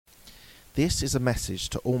This is a message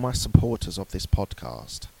to all my supporters of this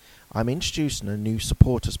podcast. I'm introducing a new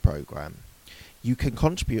supporters program. You can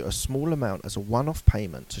contribute a small amount as a one-off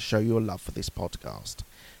payment to show your love for this podcast.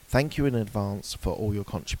 Thank you in advance for all your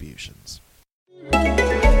contributions.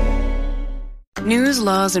 News,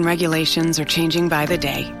 laws, and regulations are changing by the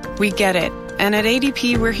day. We get it. And at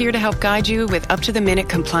ADP, we're here to help guide you with up-to-the-minute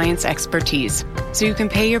compliance expertise, so you can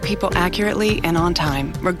pay your people accurately and on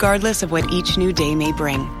time, regardless of what each new day may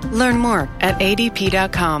bring. Learn more at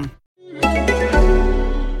adp.com.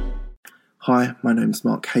 Hi, my name's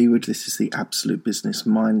Mark Hayward. This is the Absolute Business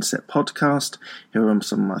Mindset podcast. Here are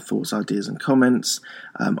some of my thoughts, ideas, and comments.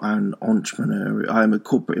 I'm an entrepreneur. I'm a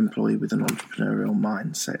corporate employee with an entrepreneurial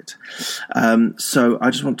mindset. So I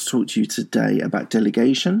just want to talk to you today about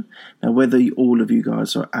delegation. Now, whether all of you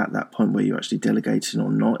guys are at that point where you're actually delegating or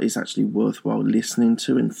not, is actually worthwhile listening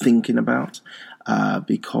to and thinking about,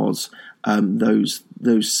 because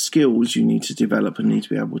those skills you need to develop and need to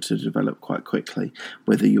be able to develop quite quickly,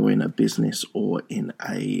 whether you're in a business or in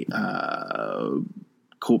a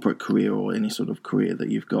corporate career or any sort of career that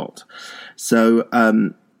you've got. So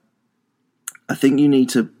I think you need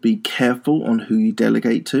to be careful on who you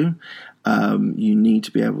delegate to. You need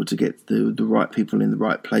to be able to get the right people in the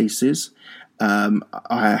right places.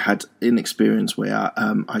 I had an experience where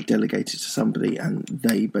I delegated to somebody and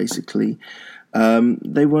they basically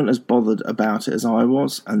they weren't as bothered about it as I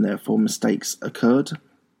was, and therefore mistakes occurred.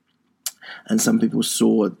 And some people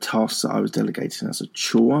saw tasks that I was delegating as a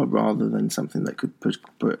chore rather than something that could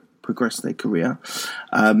progress their career.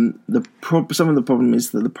 Some of the problem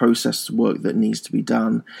is that the process work that needs to be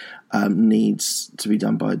done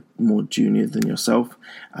by more junior than yourself,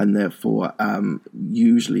 and therefore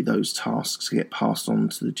usually those tasks get passed on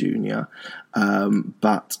to the junior.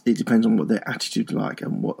 But it depends on what their attitude like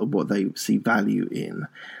and what they see value in.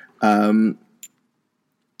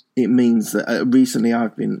 It means that recently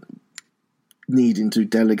I've been needing to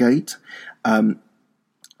delegate.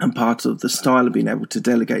 And part of the style of being able to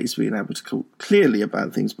delegate is being able to talk clearly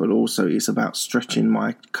about things, but also it's about stretching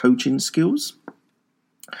my coaching skills.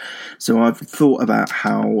 So I've thought about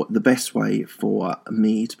how the best way for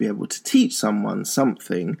me to be able to teach someone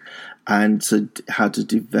something and how to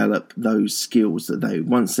develop those skills that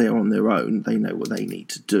once they're on their own, they know what they need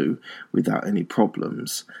to do without any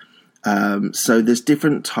problems. So there's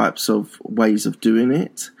different types of ways of doing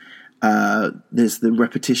it. There's the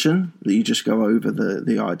repetition, that you just go over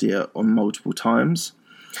the idea on multiple times.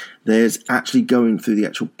 There's actually going through the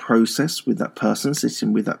actual process with that person,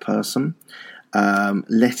 sitting with that person,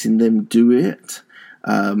 letting them do it,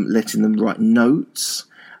 letting them write notes,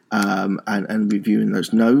 and reviewing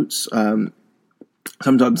those notes.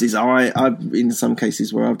 Sometimes in some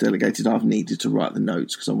cases where I've delegated, I've needed to write the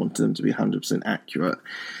notes because I wanted them to be 100% accurate.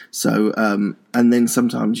 So, and then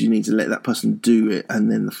sometimes you need to let that person do it,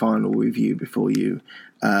 and then the final review before you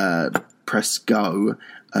press go,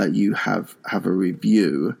 you have a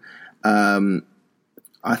review. I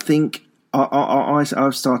think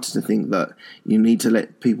I've started to think that you need to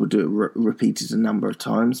let people do it repeated a number of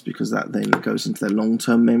times, because that then goes into their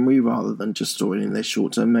long-term memory rather than just storing in their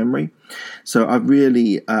short-term memory. So I've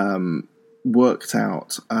really worked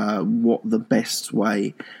out what the best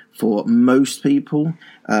way for most people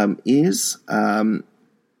is. So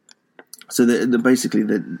basically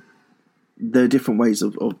there are different ways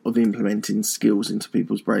of implementing skills into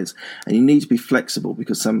people's brains, and you need to be flexible,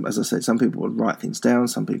 because as I said, some people will write things down,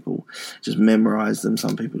 some people just memorize them,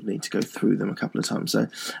 some people need to go through them a couple of times. So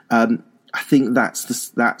I think that's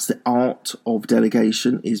the art of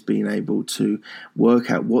delegation, is being able to work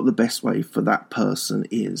out what the best way for that person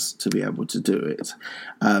is to be able to do it.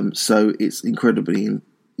 So it's incredibly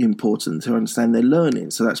important to understand their learning.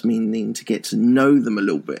 So that's meaning to get to know them a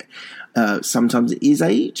little bit. Sometimes it is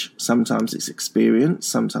age, sometimes it's experience,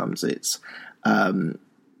 sometimes it's other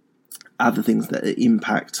things that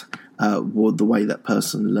impact the way that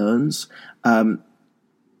person learns.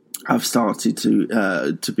 I've started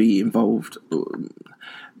to be involved,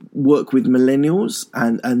 work with millennials,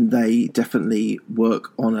 and they definitely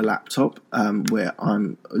work on a laptop, where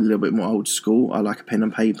I'm a little bit more old school. I like a pen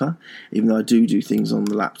and paper, even though I do things on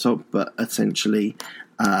the laptop, but essentially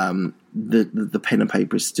the pen and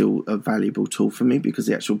paper is still a valuable tool for me, because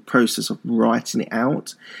the actual process of writing it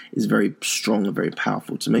out is very strong and very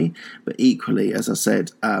powerful to me. But equally, as I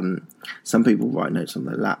said, some people write notes on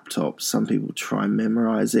their laptops, some people try and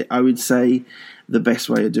memorize it. I would say the best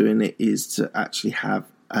way of doing it is to actually have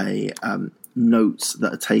a notes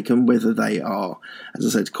that are taken, whether they are, as I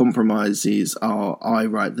said, compromises are I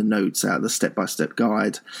write the notes out, the step-by-step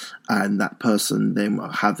guide, and that person then will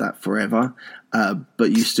have that forever.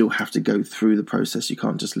 But you still have to go through the process. You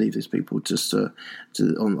can't just leave these people just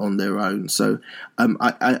on their own. So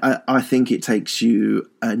I think it takes you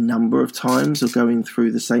a number of times of going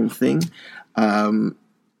through the same thing.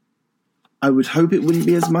 I would hope it wouldn't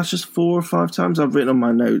be as much as 4 or 5 times. I've written on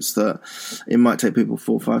my notes that it might take people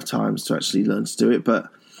 4 or 5 times to actually learn to do it, but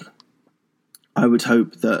I would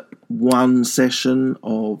hope that one session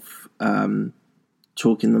of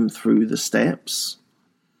talking them through the steps,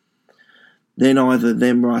 then either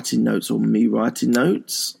them writing notes or me writing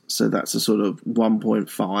notes, so that's a sort of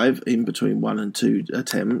 1.5 in between 1 and 2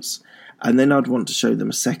 attempts, and then I'd want to show them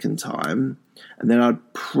a second time, and then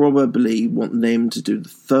I'd probably want them to do the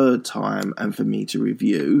third time and for me to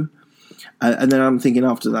review. And then I'm thinking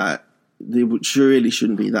after that, there really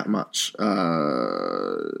shouldn't be that much.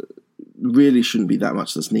 Really shouldn't be that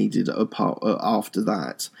much that's needed after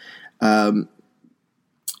that. The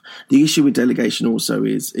issue with delegation also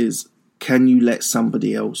is can you let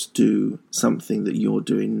somebody else do something that you're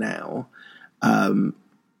doing now?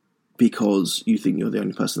 Because you think you're the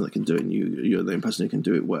only person that can do it, and you're the only person who can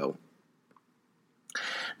do it well.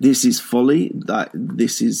 This is folly. That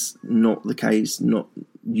this is not the case.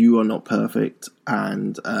 You are not perfect,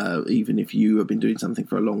 and even if you have been doing something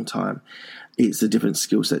for a long time, it's a different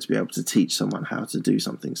skill set to be able to teach someone how to do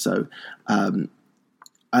something. So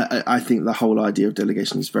I think the whole idea of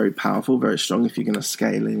delegation is very powerful, very strong. If you're going to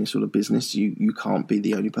scale any sort of business, you can't be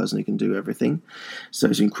the only person who can do everything. So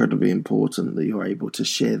it's incredibly important that you're able to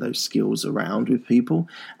share those skills around with people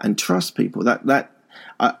and trust people.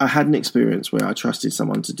 I had an experience where I trusted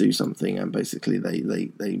someone to do something and basically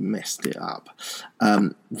they messed it up.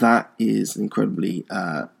 That is incredibly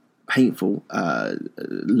painful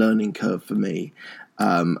learning curve for me.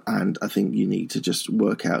 And I think you need to just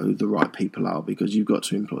work out who the right people are, because you've got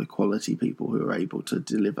to employ quality people who are able to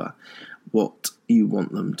deliver what you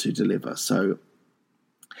want them to deliver. So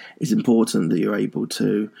it's important that you're able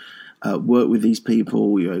to work with these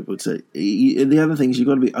people. You're able to. The other thing is you've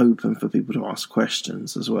got to be open for people to ask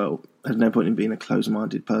questions as well. There's no point in being a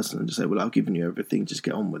closed-minded person and just say, "Well, I've given you everything, just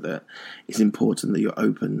get on with it." It's important that you're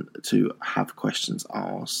open to have questions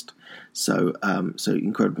asked. So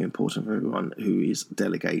incredibly important for everyone who is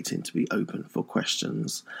delegating to be open for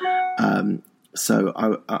questions. So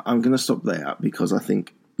I'm going to stop there because I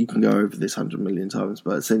think you can go over this 100 million times,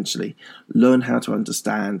 but essentially learn how to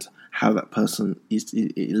understand how that person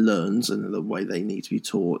learns and the way they need to be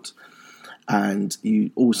taught. And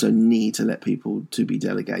you also need to let people to be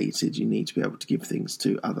delegated. You need to be able to give things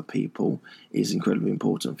to other people. It's incredibly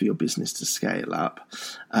important for your business to scale up.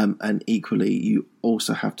 And equally, you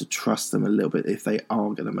also have to trust them a little bit. If they are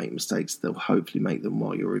going to make mistakes, they'll hopefully make them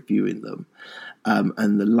while you're reviewing them.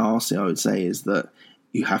 And the last thing I would say is that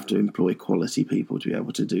you have to employ quality people to be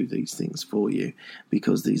able to do these things for you,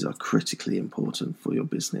 because these are critically important for your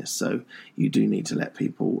business. So you do need to let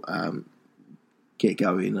people get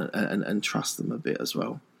going and trust them a bit as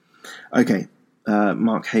well. Okay,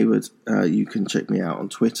 Mark Hayward, you can check me out on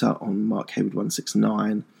Twitter on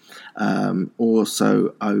MarkHayward169.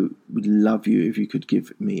 Also, I would love you if you could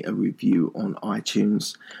give me a review on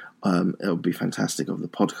iTunes. It would be fantastic of the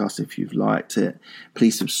podcast if you've liked it.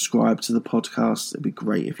 Please subscribe to the podcast. It'd be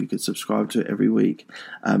great if you could subscribe to it every week.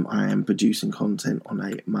 I am producing content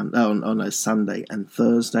on a Sunday and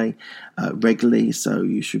Thursday regularly, so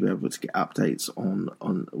you should be able to get updates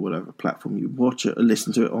on whatever platform you watch it or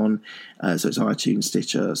listen to it on. So it's iTunes,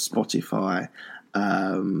 Stitcher, Spotify.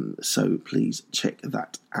 So please check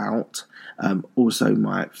that out. Also,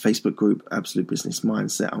 my Facebook group, Absolute Business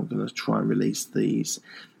Mindset, I'm going to try and release these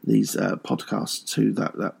podcasts to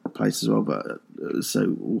that place as well. But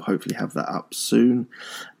so we'll hopefully have that up soon.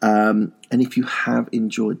 And if you have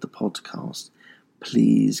enjoyed the podcast,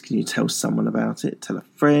 please, can you tell someone about it? Tell a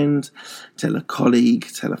friend, tell a colleague,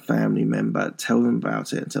 tell a family member, tell them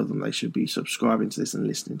about it and tell them they should be subscribing to this and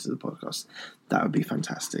listening to the podcast. That would be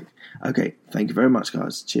fantastic. Okay, thank you very much,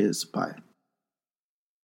 guys. Cheers. Bye.